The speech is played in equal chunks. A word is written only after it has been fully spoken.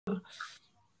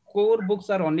core books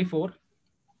are only four,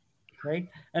 right?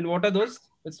 And what are those?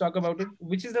 Let's talk about it.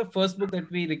 Which is the first book that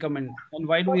we recommend, and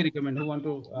why do we recommend? Who want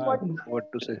to?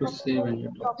 What to say? To say when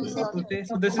you talk to What to yourself. say?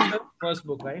 So this is the first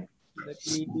book, right? Let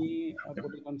me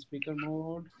put it on speaker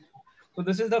mode. So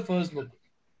this is the first book,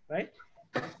 right?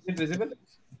 Is it visible?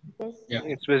 Yeah.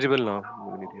 It's visible now.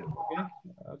 Vinitya.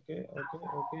 Okay,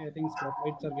 okay. I think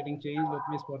spotlights are getting changed. Let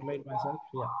me spotlight myself.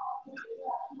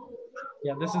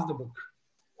 Yeah. This is the book.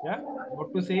 Yeah.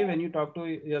 What to say when you talk to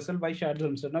yourself by Shad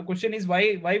Dhamsar. Now, question is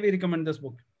why we recommend this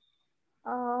book?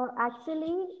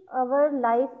 Actually, our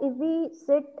life, if we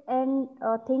sit and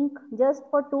think just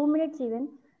for 2 minutes even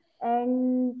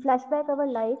and flashback our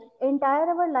life, entire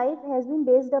our life has been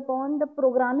based upon the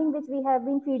programming which we have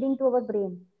been feeding to our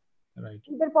brain, Right.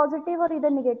 either positive or either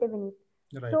negative in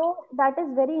it. Right. So that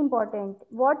is very important.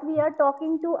 What we are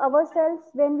talking to ourselves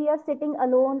when we are sitting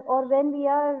alone or when we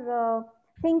are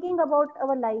thinking about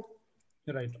our life.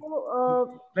 Right.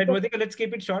 So, Right, Vedika, let's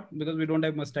keep it short because we don't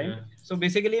have much time. Yeah. So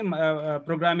basically,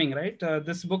 programming, right?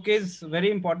 This book is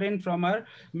very important from our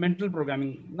mental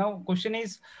programming. Now, question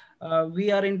is,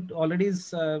 we are in already,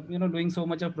 doing so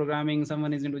much of programming.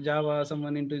 Someone is into Java,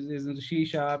 someone is into C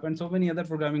Sharp, and so many other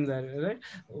programming there, right?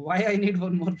 Why I need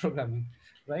one more programming,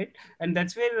 right? And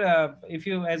that's where, if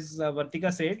you, as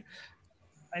Vartika said,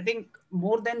 I think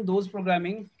more than those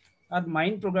programming, our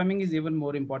mind programming is even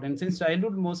more important. Since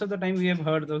childhood, most of the time we have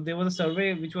heard, there was a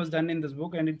survey which was done in this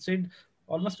book, and it said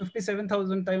almost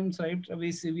 57,000 times, right?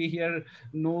 We hear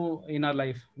no in our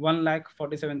life,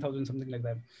 1,47,000, something like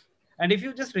that. And if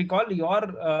you just recall your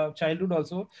childhood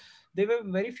also, there were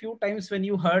very few times when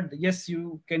you heard, yes,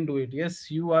 you can do it. Yes,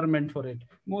 you are meant for it.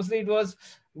 Mostly it was,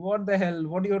 what the hell,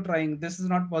 what you're trying? This is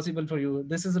not possible for you.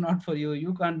 This is not for you.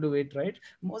 You can't do it, right?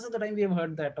 Most of the time we have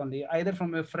heard that only, either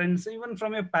from your friends, even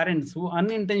from your parents who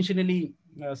unintentionally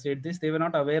said this. They were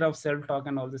not aware of self-talk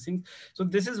and all these things. So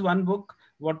this is one book,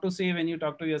 What to Say When You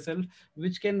Talk to Yourself,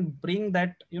 which can bring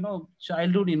that,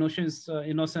 childhood innocence,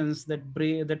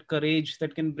 that courage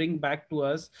that can bring back to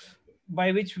us,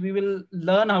 by which we will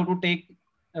learn how to take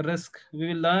a risk. We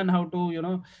will learn how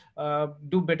to,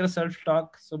 do better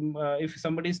self-talk. So if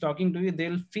somebody is talking to you,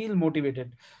 they'll feel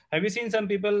motivated. Have you seen some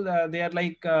people? They are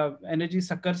like energy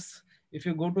suckers. If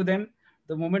you go to them,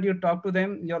 the moment you talk to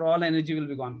them, your all energy will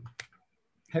be gone.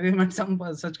 Have you met some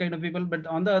such kind of people? But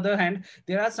on the other hand,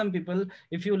 there are some people,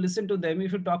 if you listen to them,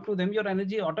 if you talk to them, your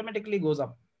energy automatically goes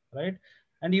up, right?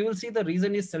 And you will see the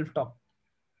reason is self-talk.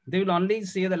 They will only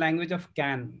say the language of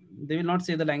can. They will not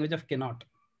say the language of cannot,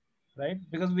 right?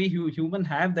 Because we human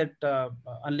have that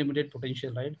unlimited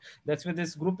potential, right? That's why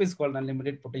this group is called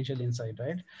Unlimited Potential Inside,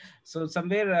 right? So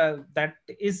somewhere that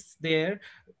is there.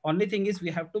 Only thing is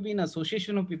we have to be in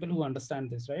association of people who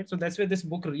understand this, right? So that's where this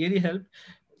book really helped.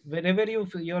 Wherever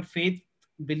your faith,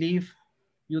 belief,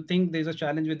 you think there's a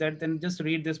challenge with that, then just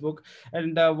read this book.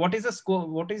 And what is the scope?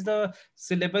 What is the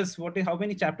syllabus? How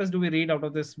many chapters do we read out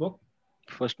of this book?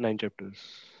 First 9 chapters.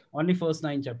 Only first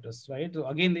 9 chapters, right? So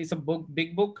again, it's a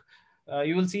big book.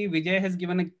 You will see Vijay has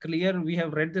given a clear, we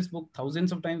have read this book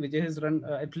thousands of times. Vijay has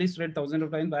at least read thousands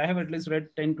of times. I have at least read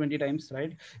 10, 20 times,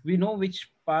 right? We know which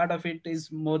part of it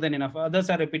is more than enough. Others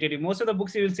are repetitive. Most of the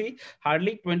books you will see,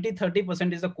 hardly 20,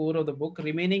 30% is the core of the book.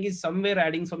 Remaining is somewhere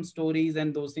adding some stories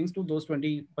and those things to those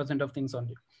 20% of things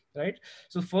only, right?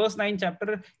 So first 9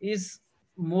 chapter is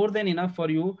more than enough for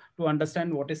you to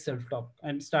understand what is self-talk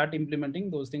and start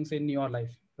implementing those things in your life,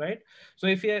 right? So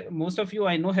if you, most of you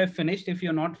I know have finished. If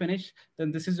you're not finished,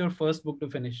 then this is your first book to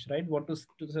finish, right? To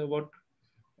say, what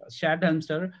Shad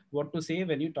Hamster, What to Say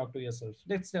When You Talk to Yourself.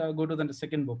 Let's go to the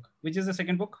second book. Which is the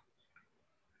second book?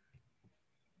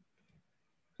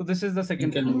 So this is the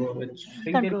second Think book. and Grow Rich.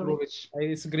 Think and Grow Rich.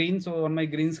 It's green, so on my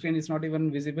green screen it's not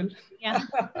even visible. Yeah.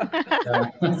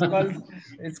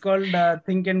 It's called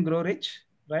Think and Grow Rich,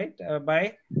 right?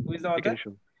 By who is the You author? can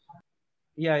show.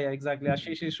 Yeah, exactly.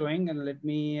 Ashish is showing, and let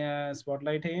me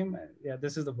spotlight him. Yeah,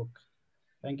 this is the book.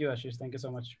 Thank you, Ashish. Thank you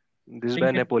so much. This is Think by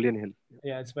and, Napoleon Hill.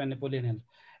 yeah, it's by Napoleon Hill.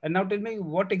 And now tell me,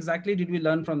 what exactly did we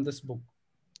learn from this book?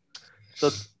 So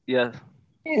yeah,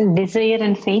 Desire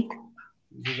and faith.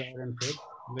 Desire and faith.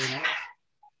 Very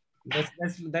nice.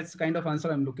 That's the kind of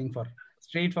answer I'm looking for.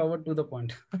 Straightforward to the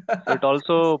point. so it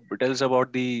also tells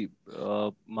about the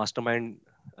mastermind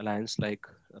alliance, like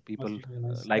people,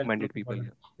 Nice. like-minded That's people.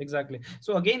 important. Exactly.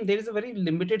 So again, there is a very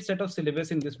limited set of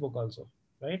syllabus in this book also,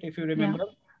 right? If you remember,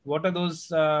 what are those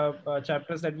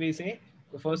chapters that we say?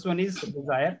 The first one is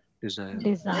desire. Desire,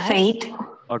 Desire. Faith.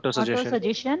 auto-suggestion,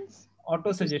 Auto-suggestions.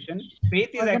 Auto-suggestion. Faith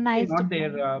is actually Organized not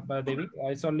there, plan. Devi.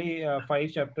 It's only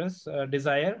 5 chapters.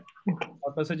 Desire,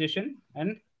 auto-suggestion,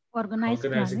 and Organized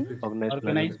Organizing planning,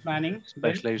 Organized planning, then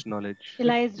specialized knowledge,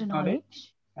 specialized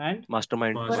knowledge, and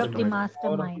mastermind. power of the Mastermind.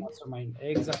 power of mastermind. mastermind.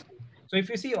 Exactly. So if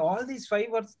you see, all these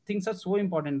things are so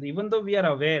important, even though we are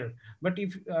aware. But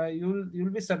if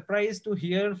you'll be surprised to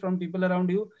hear from people around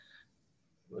you.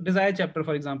 Desire chapter,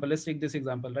 for example, let's take this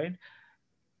example, right?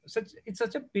 It's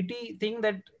such a pity thing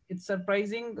that it's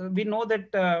surprising. We know that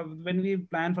when we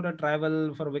plan for a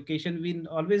travel, for a vacation, we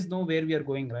always know where we are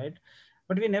going, right?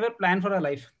 But we never plan for our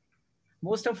life.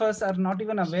 Most of us are not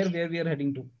even aware where we are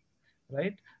heading to,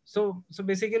 right? So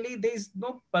basically there is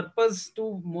no purpose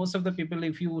to most of the people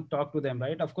if you talk to them,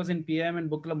 right? Of course, in PM and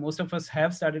book club, most of us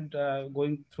have started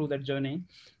going through that journey,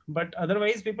 but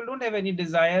otherwise people don't have any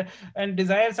desire. And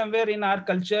desire somewhere in our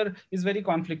culture is very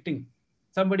conflicting.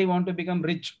 Somebody want to become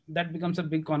rich, that becomes a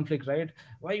big conflict, right?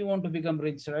 Why you want to become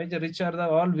rich, right? The rich are the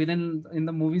all villain in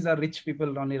the movies are rich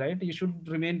people only, right? You should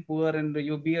remain poor and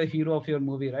you be a hero of your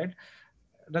movie, right?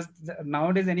 Does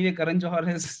nowadays anyway Karan Johar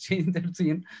has changed that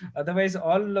scene. Otherwise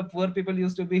all poor people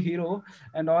used to be hero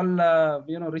and all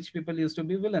rich people used to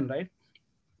be villain, right?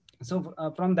 So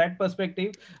from that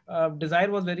perspective, desire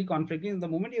was very conflicting. The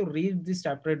moment you read this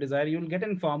chapter desire, you'll get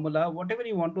in formula whatever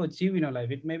you want to achieve in your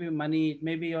life. It may be money, it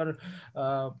may be your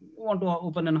you want to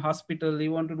open a hospital,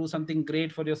 you want to do something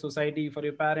great for your society, for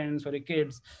your parents, for your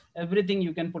kids. Everything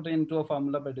you can put into a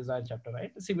formula by desire chapter,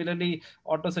 right? Similarly,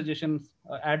 auto suggestions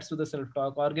adds to the self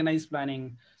talk. Organized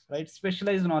planning, right?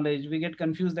 Specialized knowledge, we get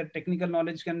confused that technical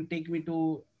knowledge can take me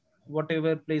to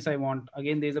whatever place I want.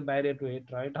 Again, there's a barrier to it,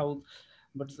 right? How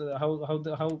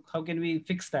can we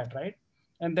fix that, right?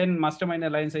 And then mastermind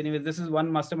alliance, anyway, this is one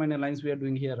mastermind alliance we are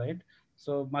doing here, right?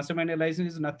 So mastermind alliance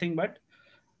is nothing but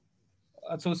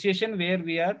association where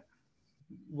we are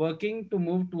working to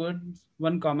move towards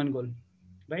one common goal,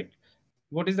 right?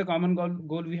 What is the common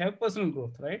goal we have? Personal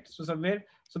growth, right?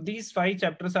 So these 5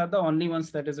 chapters are the only ones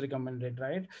that is recommended,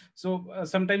 right? So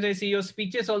sometimes I see your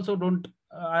speeches also don't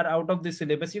are out of this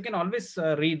syllabus. You can always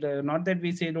read, not that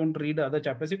we say don't read other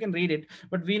chapters, you can read it,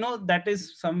 but we know that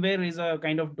is somewhere is a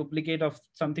kind of duplicate of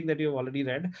something that you have already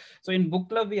read. So in book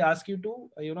club we ask you to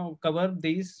cover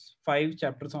these 5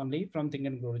 chapters only from Think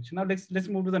and Grow Rich. Now let's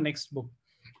move to the next book.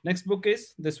 Next book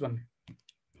is this one,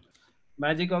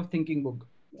 Magic of Thinking Book.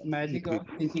 Magic of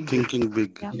Thinking Big. Thinking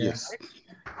big. Yeah. Yes.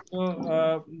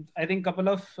 So I think couple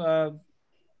of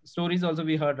stories also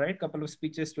we heard, right? Couple of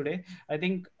speeches today. I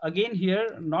think again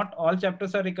here, not all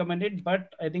chapters are recommended,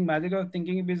 but I think Magic of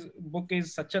Thinking book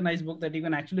is such a nice book that you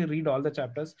can actually read all the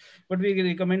chapters. But we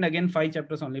recommend again 5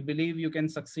 chapters only. Believe you can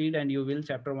succeed and you will.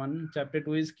 Chapter 1. Chapter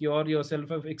 2 is Cure Yourself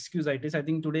of Excusitis. I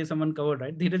think today someone covered,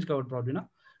 right? Dheeraj covered probably, no?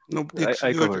 No,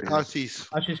 I covered it.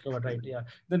 Ashish covered, right? Yeah.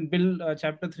 Then build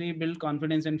chapter 3, build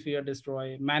confidence and fear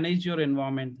destroy. Manage your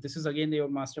environment. This is again your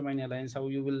mastermind alliance, how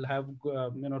you will have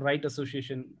right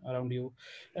association around you,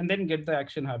 and then get the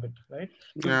action habit, right?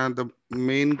 Yeah, the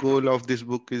main goal of this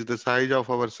book is the size of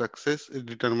our success is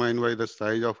determined by the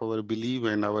size of our belief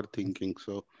and our thinking.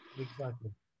 So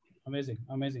exactly, amazing.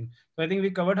 So I think we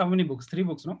covered how many books? 3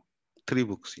 books, no? 3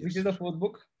 books. Yes. Which is the 4th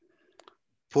book?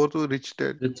 4th, Rich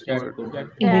Dad. Rich Dad, Poor Dad.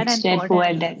 Rich Dad, Poor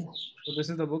Dad. So this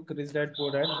is the book, Rich Dad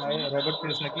Poor Dad by Robert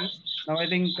Kiyosaki. Now I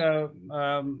think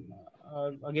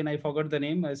again I forgot the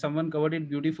name. Someone covered it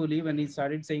beautifully when he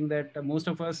started saying that most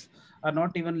of us are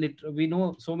not even we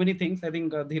know so many things. I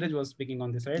think Dheeraj was speaking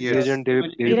on this, right? Yes. Dheeraj and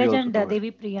Dheeraj and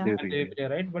Devi Priya.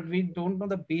 Right? But we don't know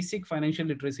the basic financial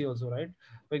literacy also, right?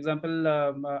 For example,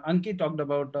 Ankit talked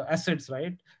about assets,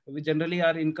 right? We generally,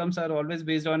 our incomes are always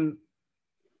based on,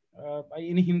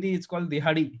 in Hindi, it's called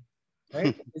dihadi,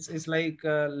 right? It's like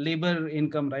labor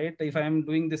income, right? If I am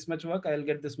doing this much work, I'll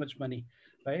get this much money,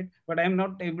 right? But I'm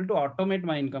not able to automate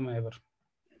my income ever.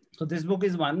 So this book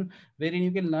is one wherein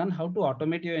you can learn how to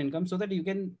automate your income so that you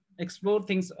can explore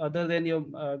things other than your,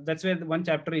 that's where the one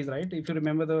chapter is, right? If you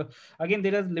remember again,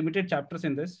 there are limited chapters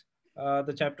in this.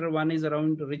 The chapter 1 is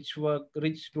around rich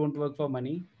don't work for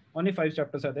money. Only 5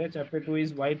 chapters are there. Chapter 2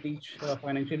 is why teach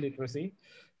financial literacy.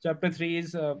 Chapter 3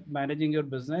 is managing your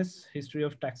business, history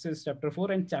of taxes, chapter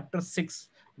 4, and chapter 6,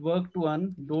 work to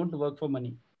earn, don't work for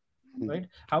money, right?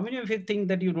 How many of you think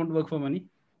that you don't work for money?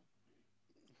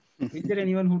 Is there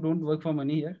anyone who don't work for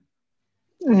money here?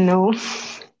 No.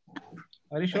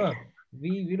 Are you sure?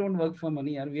 We don't work for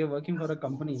money, we are working for a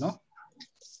company, no?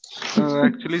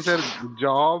 Actually, sir,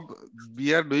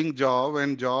 we are doing job,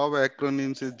 and job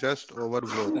acronyms is just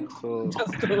overwork. So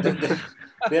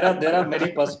there are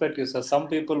many perspectives. So some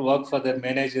people work for their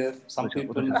manager. Some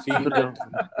people feel that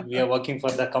we are working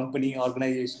for the company,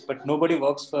 organization, but nobody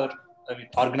works for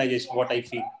organization. What I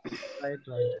feel. Right.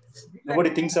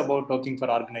 Nobody thinks about working for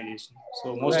organization.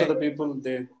 So most of the people,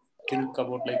 they think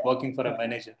about like working for a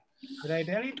manager. Right,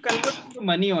 and it converts to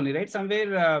money only, right? Somewhere,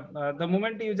 the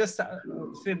moment you just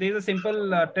say there's a simple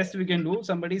test we can do.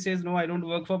 Somebody says, "No, I don't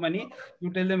work for money." You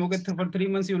tell them, "Okay, for 3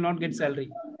 months you will not get salary."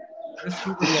 Just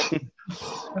keep it working.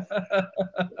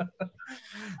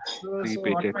 So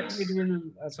Repeated. automatically it will.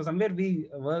 So somewhere we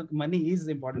work. Money is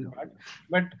the important part,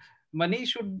 but money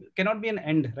cannot be an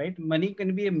end, right? Money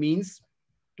can be a means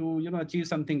to achieve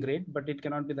something great, but it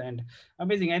cannot be the end.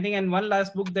 Amazing, I think. And one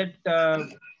last book that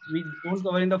we don't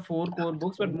cover in the 4 core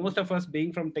books, but most of us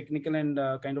being from technical and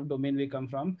kind of domain we come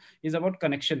from, is about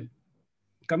connection.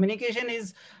 Communication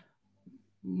is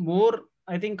more,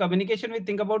 I think communication, we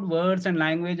think about words and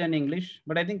language and English,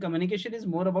 but I think communication is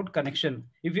more about connection.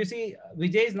 If you see,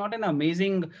 Vijay is not an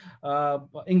amazing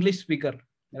English speaker,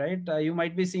 right? You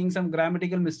might be seeing some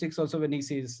grammatical mistakes also when he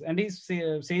says, and he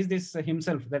says this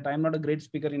himself, that I'm not a great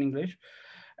speaker in English.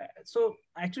 So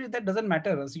actually that doesn't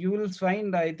matter. So you will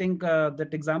find, I think that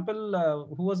example,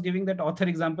 who was giving that author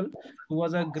example, who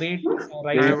was a great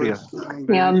writer.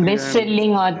 Yeah,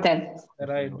 best-selling author.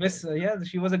 Right. Best, yeah,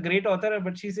 she was a great author,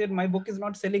 but she said, my book is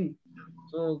not selling.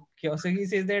 So Kiyosaki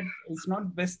says that it's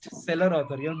not best seller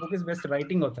author. Your book is best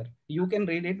writing author. You can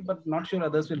read it, but not sure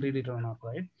others will read it or not,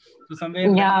 right? So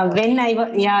somewhere.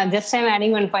 Yeah, just I'm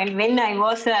adding one point. When I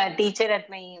was a teacher at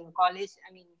my college,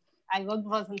 I mean, I worked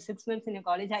for some 6 months in a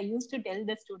college. I used to tell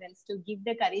the students to give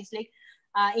the courage, like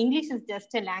English is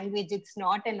just a language. It's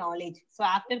not a knowledge. So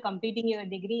after completing your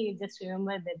degree, you just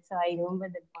remember that. So I remember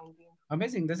that point. Yeah.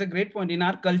 Amazing. That's a great point. In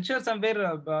our culture, somewhere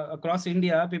across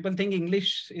India, people think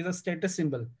English is a status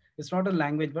symbol. It's not a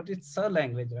language, but it's a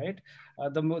language, right?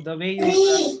 The way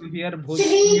you hear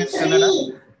Bhojpuri and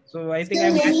Kannada. So I think I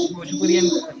matched Bhojpuri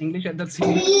and English at the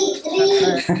same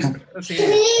time.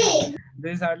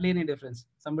 There's hardly any difference.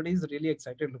 Somebody is really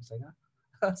excited, looks like.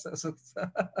 Huh?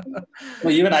 No,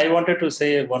 even I wanted to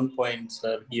say one point,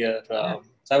 sir, here.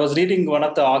 So I was reading one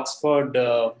of the Oxford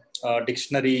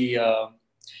dictionary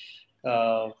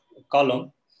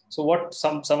column. So what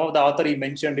some of the author he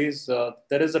mentioned is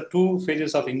there is a 2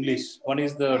 phases of English. One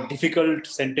is the difficult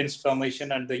sentence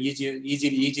formation and the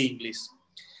easy English.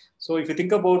 So if you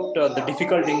think about the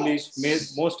difficult English,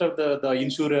 most of the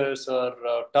insurers or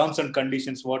terms and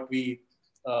conditions what we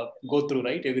go through,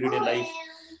 right, everyday life.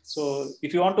 So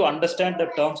if you want to understand the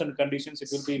terms and conditions, it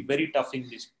will be very tough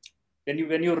English. When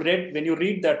you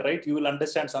read that, right, you will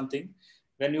understand something.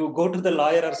 When you go to the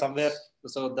lawyer or somewhere,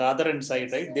 so the other end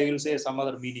side, right, they will say some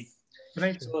other meaning.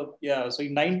 Right. So yeah, so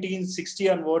in 1960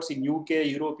 onwards, in UK,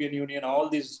 European Union, all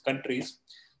these countries,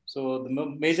 so the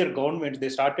major governments, they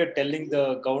started telling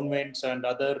the governments and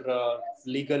other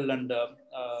legal and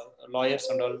lawyers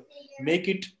and all, make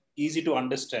it easy to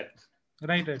understand.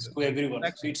 Right. To everyone.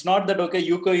 So it's not that,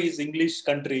 okay, UK is English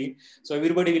country, so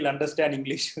everybody will understand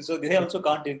English. So they also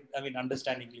can't,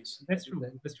 understand English. That's true.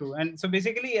 That's true. And so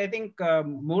basically, I think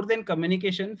more than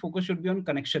communication, focus should be on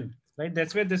connection, right?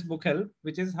 That's where this book helps,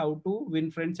 which is how to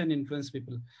win friends and influence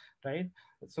people, right?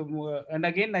 So, and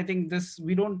again, I think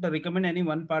we don't recommend any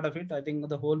one part of it. I think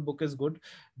the whole book is good.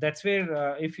 That's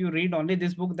where if you read only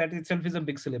this book, that itself is a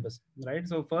big syllabus, right?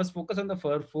 So first focus on the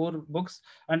 4 books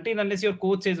unless your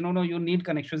coach says, no, you need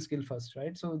connection skill first,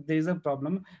 right? So there is a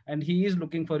problem, and he is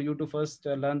looking for you to first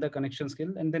learn the connection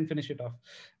skill and then finish it off.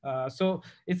 So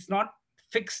it's not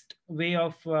fixed way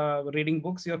of reading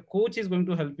books. Your coach is going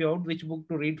to help you out which book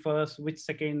to read first, which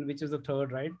second, which is the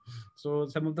third, right? So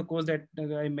some of the course that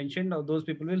I mentioned, those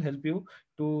people will help you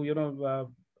to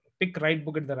pick right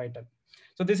book at the right time.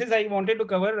 So this is I wanted to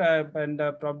cover, and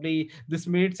probably this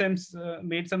made some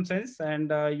sense, and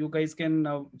you guys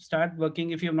can start working.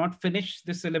 If you have not finished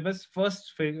this syllabus,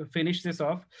 first finish this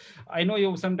off. I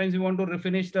know sometimes you want to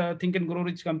finish the Think and Grow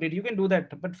Rich complete. You can do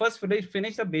that, but first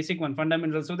finish the basic one,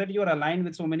 fundamental, so that you are aligned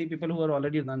with so many people who are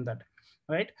already done that.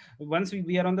 Right? Once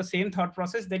we are on the same thought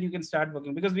process, then you can start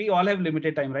working, because we all have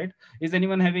limited time, right? Is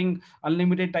anyone having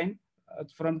unlimited time?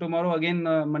 From tomorrow again,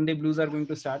 Monday blues are going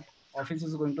to start. Office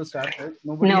is going to start, right?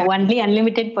 Only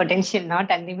unlimited potential, not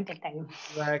unlimited time.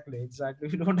 Exactly.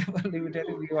 We don't have unlimited,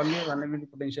 we only have unlimited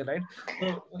potential, right?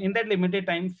 So in that limited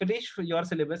time, finish your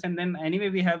syllabus, and then anyway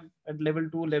we have at level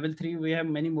 2, level 3, we have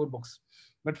many more books.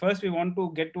 But first we want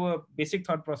to get to a basic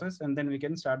thought process, and then we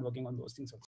can start working on those things.